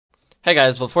Hey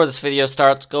guys, before this video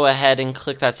starts, go ahead and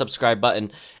click that subscribe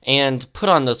button and put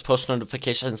on those post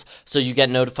notifications so you get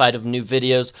notified of new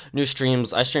videos, new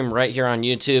streams. I stream right here on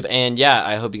YouTube, and yeah,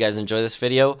 I hope you guys enjoy this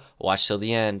video. Watch till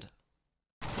the end.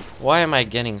 Why am I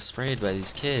getting sprayed by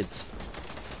these kids?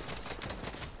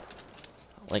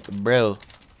 Like, bro,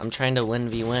 I'm trying to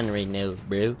 1v1 right now,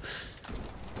 bro.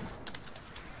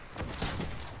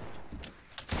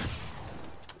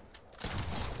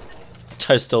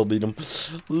 I still beat him.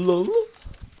 Lol.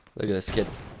 Look at this kid.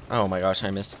 Oh my gosh,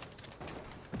 I missed.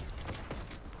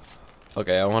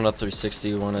 Okay, I want a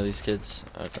 360 one of these kids.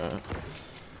 Okay.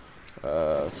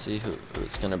 Let's see who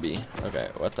it's gonna be. Okay,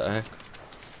 what the heck?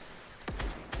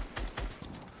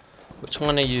 Which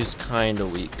one of you is kinda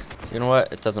weak? You know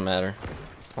what? It doesn't matter.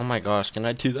 Oh my gosh, can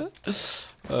I do that?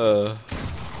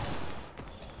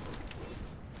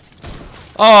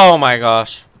 Oh my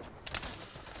gosh.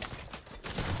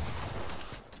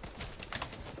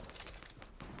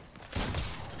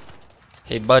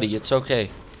 Hey buddy, it's okay.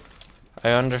 I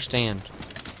understand.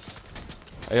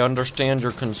 I understand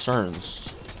your concerns.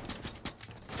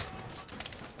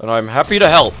 And I'm happy to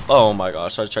help. Oh my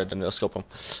gosh, I tried to no scope him.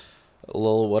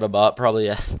 Lol, what about? Probably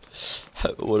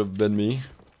would have been me.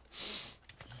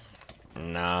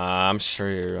 Nah, I'm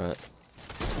sure you're right.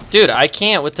 Dude, I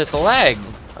can't with this lag.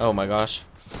 Oh my gosh.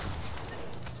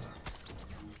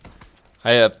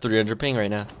 I have 300 ping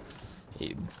right now.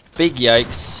 Big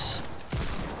yikes.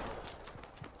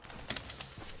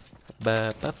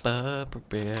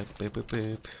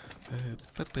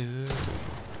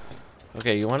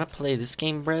 Okay, you wanna play this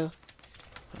game, bro?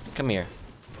 Come here.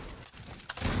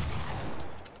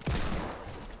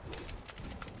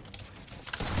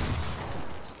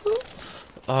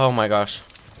 Oh my gosh.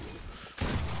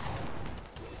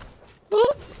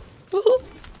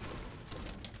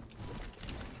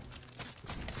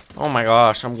 Oh my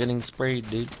gosh, I'm getting sprayed,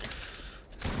 dude.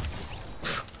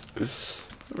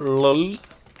 Lol.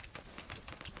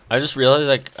 I just realized,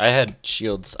 like, I had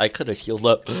shields. I could have healed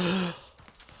up.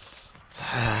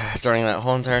 During that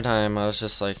whole entire time, I was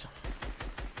just like...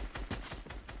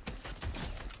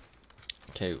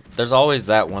 Okay, there's always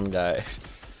that one guy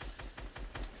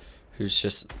who's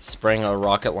just spraying a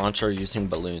rocket launcher using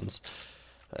balloons.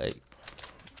 Like,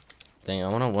 dang, I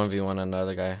want to 1v1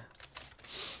 another guy.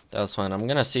 That was fun. I'm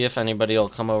gonna see if anybody will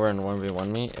come over and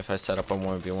 1v1 me if I set up a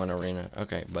 1v1 arena.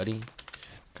 Okay, buddy.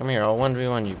 Come here, I'll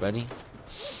 1v1 you, buddy.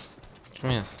 Come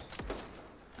here.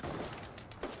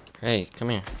 Hey, come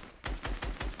here.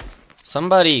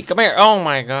 Somebody, come here. Oh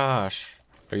my gosh.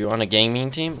 Are you on a gaming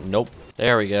team? Nope.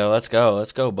 There we go. Let's go.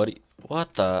 Let's go, buddy.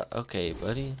 What the? Okay,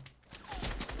 buddy.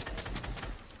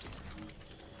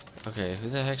 Okay, who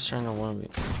the heck's trying to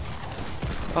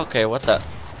 1v? Okay, what the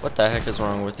heck is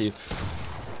wrong with you?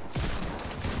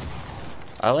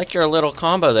 I like your little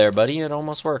combo there, buddy. It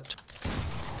almost worked.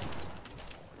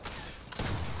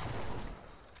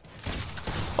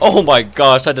 Oh my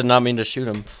gosh, I did not mean to shoot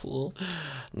him, fool.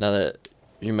 Now that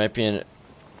might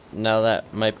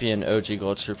be an OG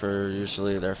gold trooper.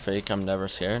 Usually they're fake. I'm never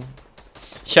scared.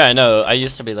 Yeah, I know. I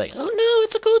used to be like, oh no,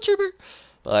 it's a gold trooper.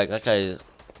 But like that guy,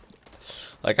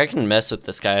 like I can mess with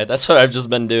this guy. That's what I've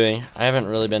just been doing. I haven't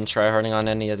really been tryharding on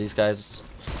any of these guys.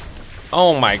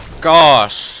 Oh my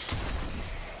gosh.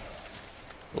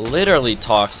 Literally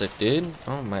toxic, dude.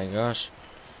 Oh my gosh.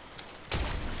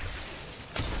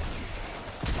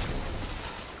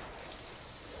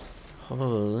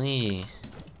 Holy.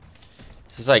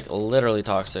 He's like literally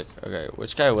toxic. Okay,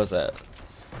 which guy was that?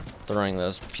 Throwing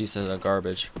those pieces of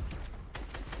garbage.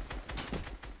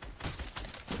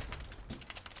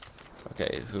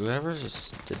 Okay, whoever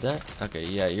just did that? Okay,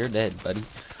 yeah, you're dead, buddy.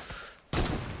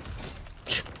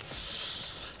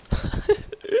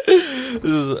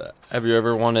 Have you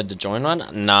ever wanted to join one?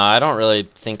 Nah, I don't really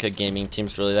think a gaming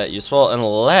team's really that useful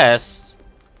unless...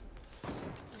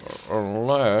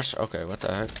 Okay, what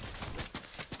the heck?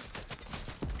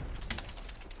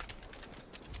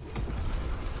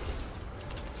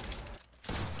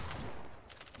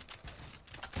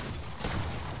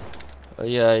 Oh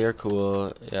yeah, you're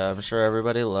cool. Yeah, I'm sure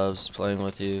everybody loves playing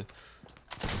with you.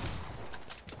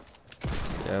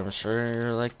 Yeah, I'm sure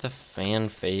you're like the fan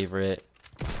favorite.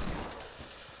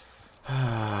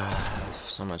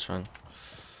 So much fun.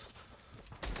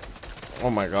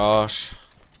 Oh my gosh.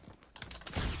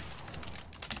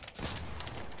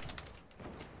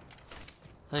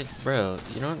 Like, bro,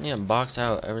 you don't need to box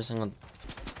out every single...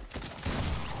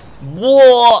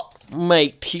 What?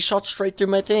 Mate, he shot straight through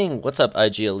my thing. What's up,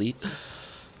 IG Elite?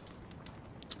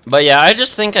 But yeah, I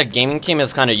just think a gaming team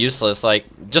is kind of useless. Like,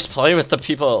 just play with the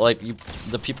people, like,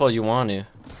 the people you want to.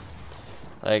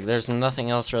 Like, there's nothing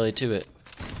else really to it.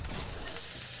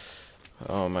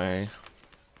 Oh my.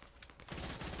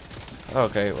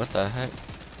 Okay, what the heck?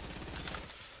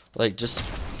 Like, just...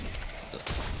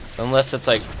 Unless it's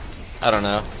like... I don't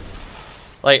know.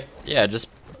 Like, yeah, just...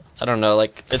 I don't know,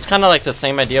 like... It's kind of like the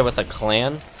same idea with a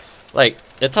clan. Like,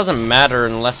 it doesn't matter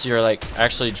unless you're, like,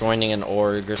 actually joining an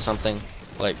org or something.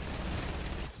 Like...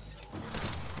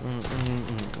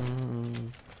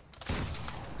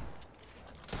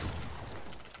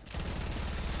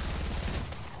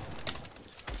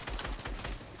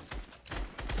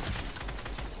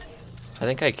 I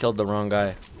think I killed the wrong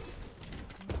guy.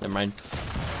 Never mind.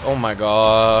 Oh my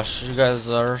gosh, you guys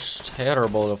are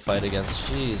terrible to fight against.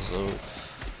 Jeez, oh.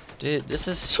 Dude, this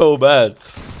is so bad.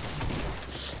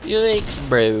 Yikes,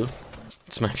 bro.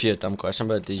 This might be a dumb question,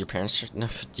 but did your parents...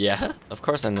 Yeah, of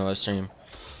course I know I stream.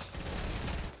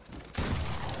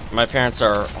 My parents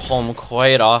are home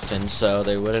quite often, so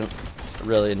they wouldn't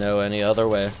really know any other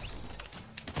way.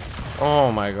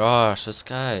 Oh my gosh, this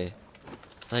guy.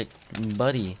 Like,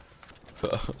 buddy.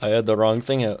 I had the wrong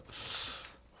thing out.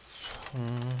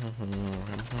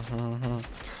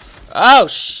 Oh,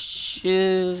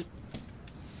 shoot.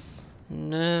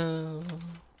 No.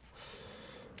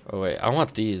 Oh, wait. I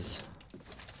want these.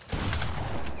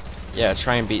 Yeah,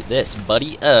 try and beat this,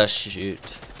 buddy. Shoot.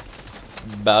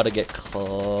 About to get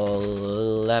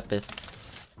clappeth.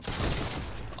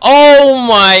 Oh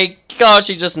my gosh,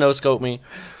 he just no-scoped me.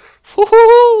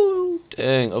 Woohoo!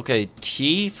 Dang. Okay,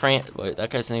 wait, that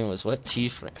guy's name was what?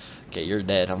 Okay, you're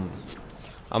dead.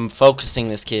 I'm focusing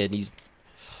this kid.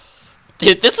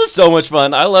 Dude, this is so much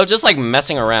fun. I love just like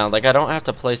messing around. Like I don't have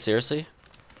to play seriously.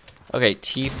 Okay,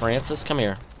 Francis, come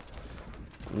here.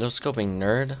 No scoping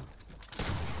nerd.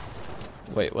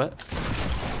 Wait, what?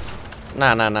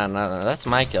 Nah. That's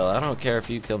my kill. I don't care if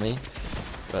you kill me.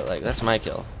 But like that's my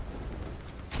kill.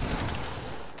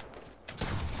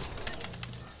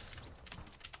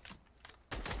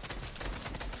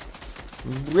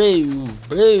 Bro,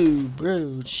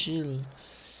 chill,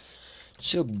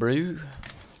 bro.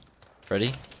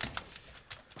 Ready?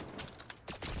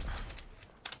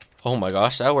 Oh my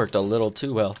gosh, that worked a little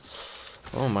too well.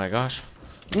 Oh my gosh.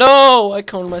 No, I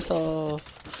coned myself.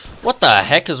 What the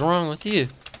heck is wrong with you?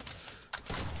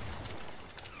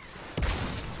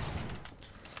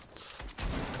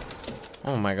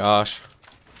 Oh my gosh.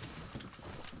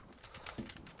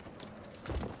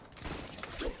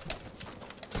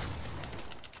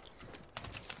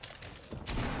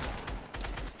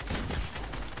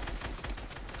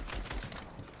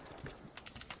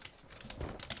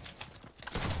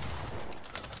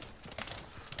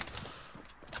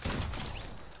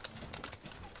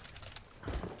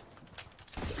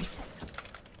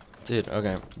 Dude,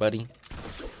 okay, buddy.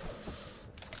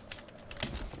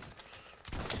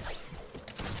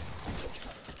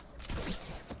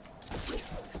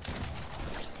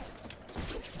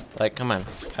 Like, come on.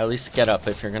 At least get up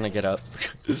if you're gonna get up.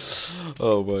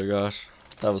 Oh my gosh.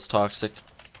 That was toxic.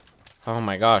 Oh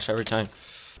my gosh, every time.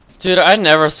 Dude, I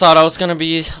never thought I was gonna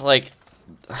be, like...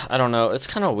 I don't know. It's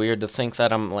kind of weird to think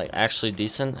that I'm, like, actually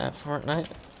decent at Fortnite.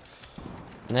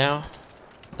 Now.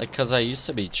 Like, because I used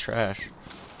to be trash.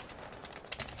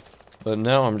 But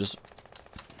now I'm just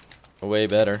way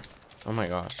better. Oh my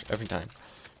gosh, every time.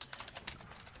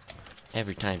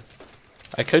 Every time.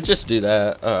 I could just do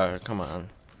that. Come on.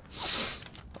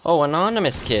 Oh,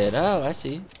 anonymous kid. Oh, I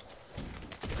see.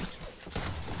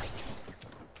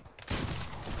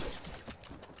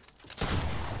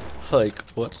 Like,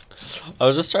 what? I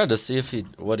was just trying to see if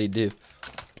what he'd do.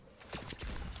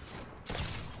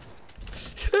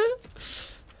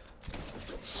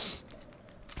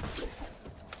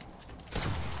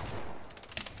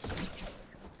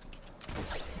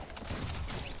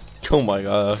 Oh my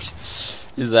gosh.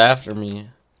 He's after me.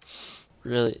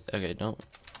 Really? Okay, don't.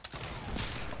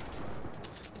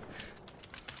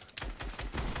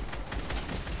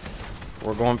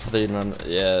 We're going for the...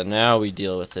 Yeah, now we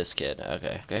deal with this kid.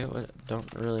 Okay. Okay,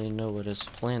 don't really know what his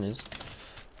plan is.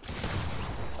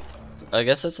 I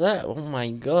guess it's that. Oh my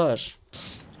gosh.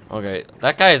 Okay,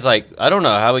 that guy's like... I don't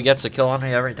know how he gets a kill on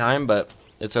me every time, but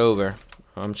it's over.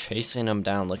 I'm chasing him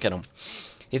down. Look at him.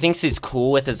 He thinks he's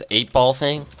cool with his 8-ball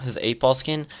thing, his 8-ball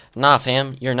skin. Nah,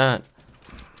 fam, you're not.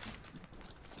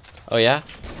 Oh, yeah?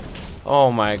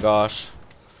 Oh, my gosh.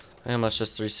 I almost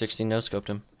just 360 no-scoped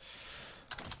him.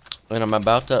 And I'm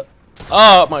about to...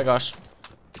 Oh, my gosh.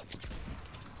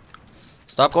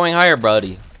 Stop going higher,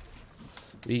 buddy.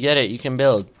 We get it, you can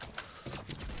build.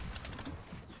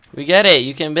 We get it,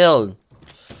 you can build.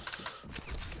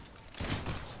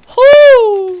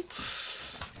 Whoo!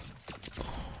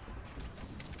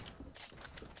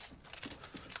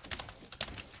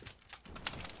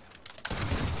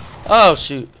 Oh,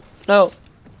 shoot. No.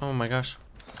 Oh my gosh.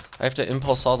 I have to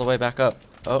impulse all the way back up.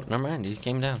 Oh, never mind. He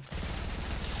came down.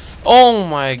 Oh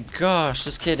my gosh.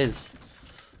 This kid is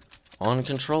on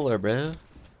controller, bro.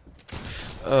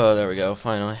 Oh, there we go.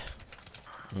 Finally.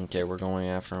 Okay, we're going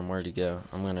after him. Where'd he go?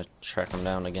 I'm gonna track him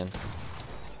down again.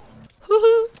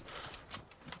 Hoo-hoo.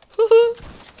 Hoo-hoo.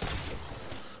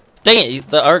 Dang it.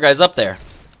 The other guy's up there.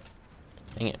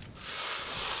 Dang it.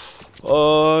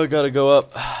 Oh, I gotta go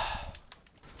up.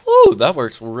 Ooh, that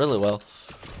works really well.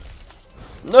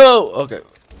 No! Okay.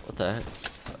 What the heck?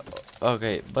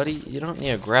 Okay, buddy, you don't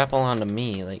need to grapple onto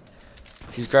me. Like,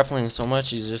 he's grappling so much,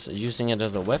 he's just using it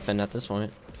as a weapon at this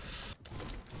point.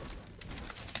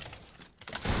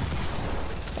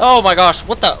 Oh my gosh,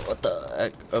 what the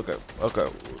heck? Okay, okay.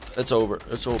 It's over.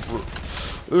 It's over.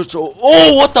 It's over.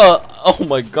 Oh, what the? Oh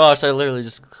my gosh, I literally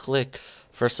just click.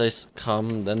 First they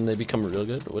come, then they become real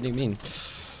good? What do you mean?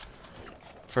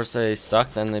 First they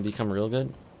suck, then they become real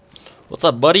good? What's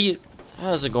up, buddy?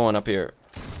 How's it going up here?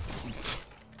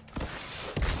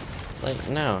 Like,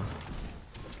 no.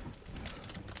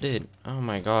 Dude, oh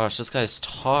my gosh, this guy's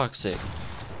toxic.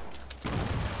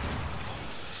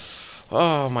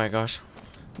 Oh my gosh.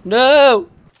 No!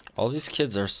 All these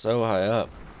kids are so high up.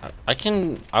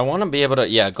 I want to be able to,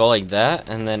 yeah, go like that,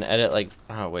 and then edit like,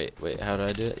 oh, wait, how do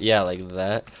I do it? Yeah, like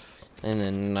that. And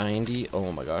then 90.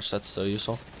 Oh my gosh, that's so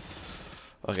useful.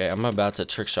 Okay, I'm about to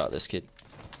trick shot this kid.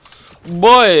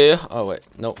 Boy! Oh, wait.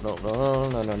 No.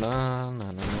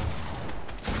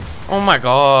 Oh my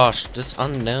gosh, this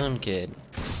unknown kid.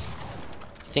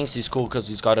 He thinks he's cool because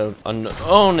he's got an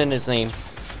unknown in his name.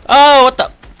 Oh, what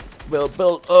the?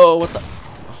 Build. Oh, what the?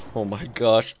 Oh my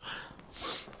gosh.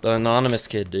 The anonymous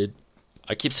kid, dude.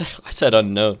 I said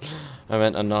unknown. I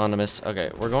meant anonymous.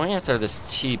 Okay, we're going after this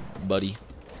T, buddy.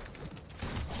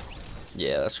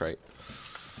 Yeah, that's right.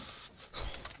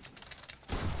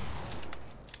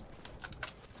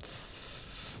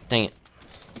 Dang it.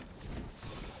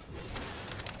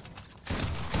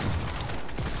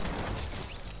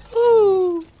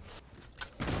 Ooh.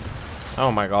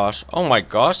 Oh my gosh. Oh my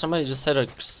gosh, somebody just hit a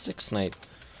 6 snipe.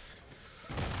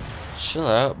 Chill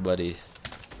out, buddy.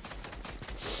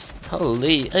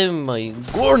 Holy, oh my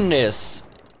goodness.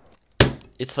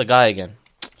 It's the guy again.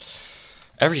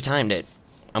 Every time, dude.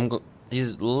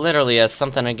 He's literally has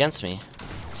something against me.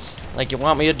 Like, you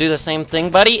want me to do the same thing,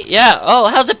 buddy? Yeah. Oh,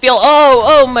 how's it feel?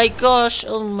 Oh my gosh.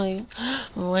 Oh my.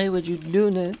 Why would you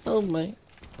do that? Oh my.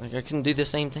 Like, I can do the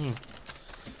same thing.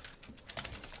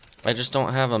 I just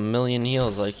don't have a million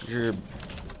heals like your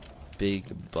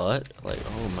big butt. Like,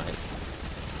 oh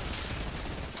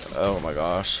my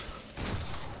gosh.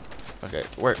 Okay,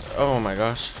 oh my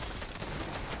gosh.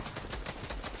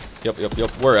 Yep,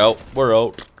 we're out.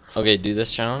 Okay, do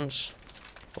this challenge.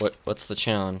 What's the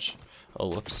challenge? Oh,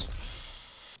 whoops.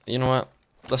 You know what?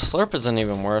 The slurp isn't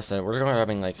even worth it. We're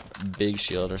grabbing like big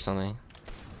shield or something.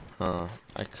 Huh.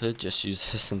 I could just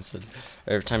use this instead.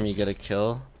 Every time you get a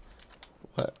kill.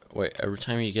 What? Wait, every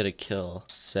time you get a kill,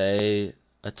 say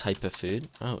a type of food.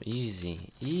 Oh, easy.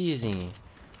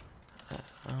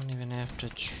 I don't even have to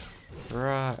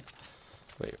try.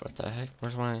 Wait, what the heck?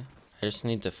 Where's my... I just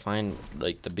need to find,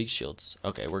 like, the big shields.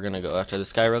 Okay, we're gonna go after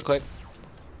this guy real quick.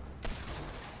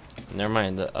 Never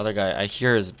mind, the other guy. I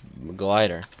hear his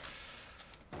glider.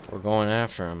 We're going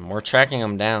after him. We're tracking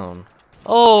him down.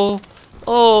 Oh,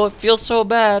 it feels so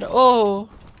bad. Oh.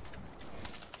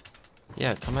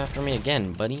 Yeah, come after me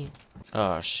again, buddy.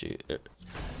 Oh, shoot.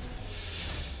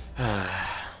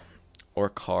 Or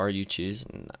car, you choose.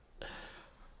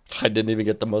 I didn't even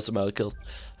get the most amount of kills.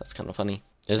 That's kind of funny.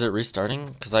 Is it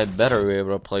restarting? Because I better be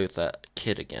able to play with that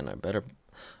kid again.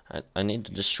 I need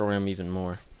to destroy him even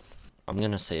more. I'm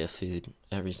gonna say a food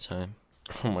every time.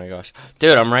 Oh my gosh.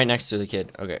 Dude, I'm right next to the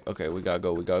kid. Okay, we gotta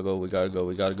go.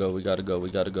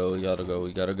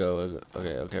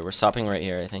 Okay, we're stopping right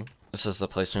here, I think. This is the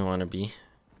place we want to be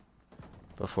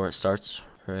before it starts.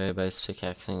 Everybody's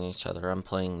pickaxing each other. I'm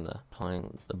playing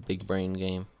the big brain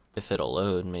game. If it'll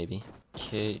load, maybe.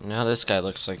 Okay, now this guy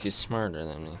looks like he's smarter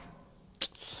than me.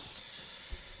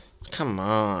 Come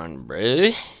on,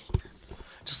 bro.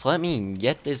 Just let me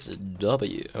get this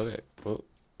W. Okay. Oh.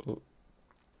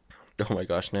 Oh my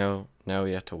gosh, now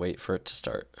we have to wait for it to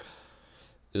start.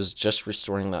 It was just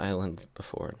restoring the island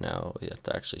before. Now we have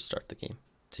to actually start the game.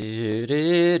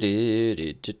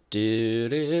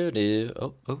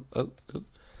 Oh.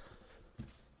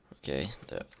 Okay,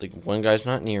 the one guy's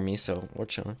not near me, so we're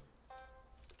chilling.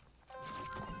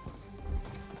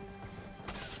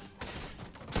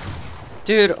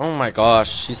 Dude, oh my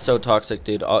gosh, he's so toxic,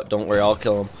 dude. Don't worry, I'll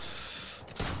kill him.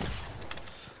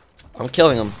 I'm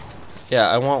killing him. Yeah,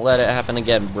 I won't let it happen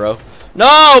again, bro.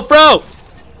 No, bro!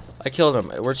 I killed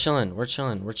him. We're chilling. We're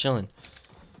chilling. We're chilling.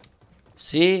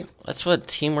 See? That's what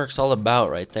teamwork's all about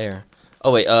right there.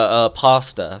 Oh, wait.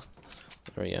 Pasta.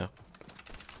 There we go.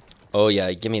 Oh,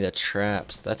 yeah. Give me the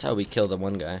traps. That's how we kill the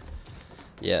one guy.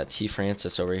 Yeah, T.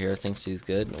 Francis over here thinks he's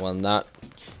good. Well, not.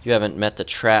 You haven't met the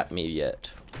trap me yet.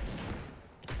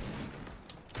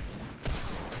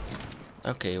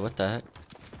 Okay, what the heck?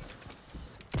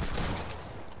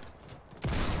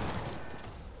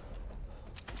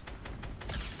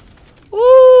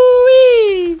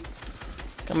 Woo-wee!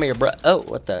 Come here, bro. Oh,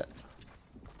 what the?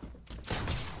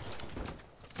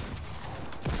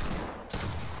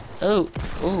 Oh,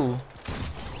 ooh.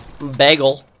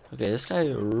 Bagel. Okay, this guy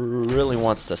really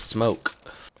wants to smoke.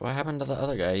 What happened to the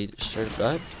other guy? He straight up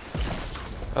died?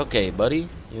 Okay, buddy.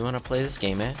 You wanna play this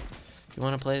game, eh? You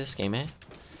wanna play this game, eh?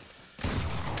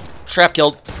 Trap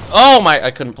killed. Oh my,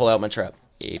 I couldn't pull out my trap.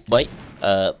 Hey, bite.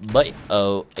 Bite.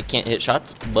 Oh, I can't hit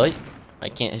shots. Bite. I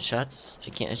can't hit shots. I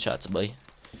can't hit shots, boy.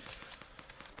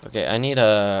 Okay, I need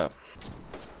yeah.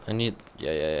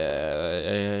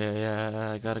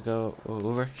 I gotta go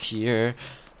over here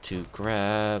to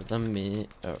grab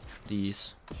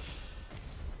these.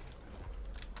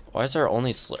 Why is there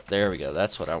only there we go.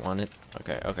 That's what I wanted.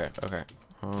 Okay.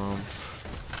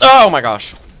 Oh my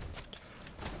gosh.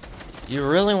 You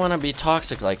really want to be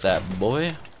toxic like that,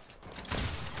 boy?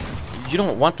 You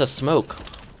don't want the smoke.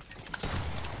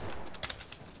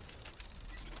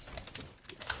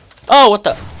 Oh, what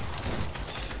the?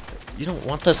 You don't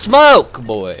want the smoke,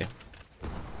 boy.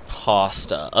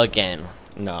 Pasta again.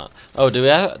 No. Oh, do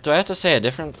I have to say a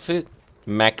different food?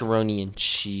 Macaroni and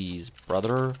cheese,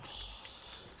 brother.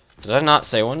 Did I not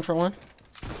say one for one?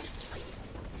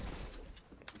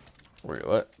 Wait,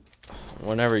 what?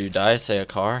 Whenever you die, say a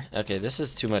car. Okay, this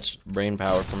is too much brain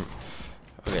power from.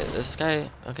 Okay, this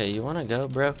guy. Okay, you wanna go,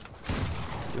 bro?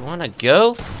 You wanna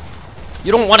go?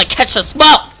 You don't wanna catch the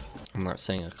smoke! I'm not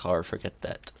saying a car, forget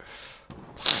that.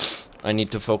 I need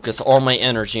to focus all my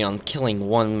energy on killing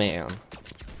one man.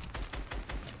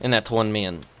 And that one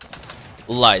man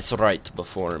lies right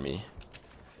before me.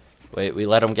 Wait, we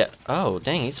let him get... Oh,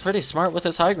 dang, he's pretty smart with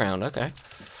his high ground, okay.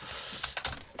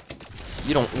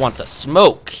 You don't want the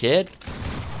smoke, kid.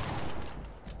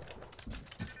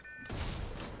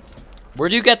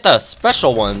 Where'd you get the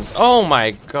special ones? Oh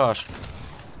my gosh.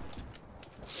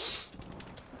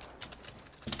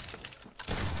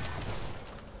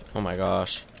 Oh my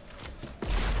gosh.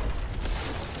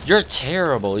 You're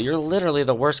terrible. You're literally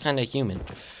the worst kind of human.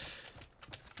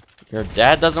 Your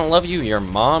dad doesn't love you. Your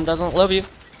mom doesn't love you.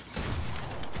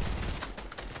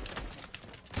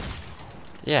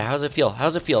 Yeah, how's it feel?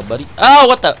 How's it feel, buddy? Oh,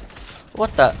 what the?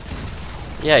 What the?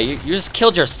 Yeah, you just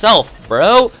killed yourself,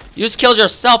 bro. You just killed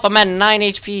yourself. I'm at 9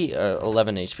 HP.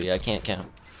 11 HP. I can't count.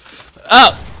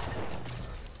 Oh!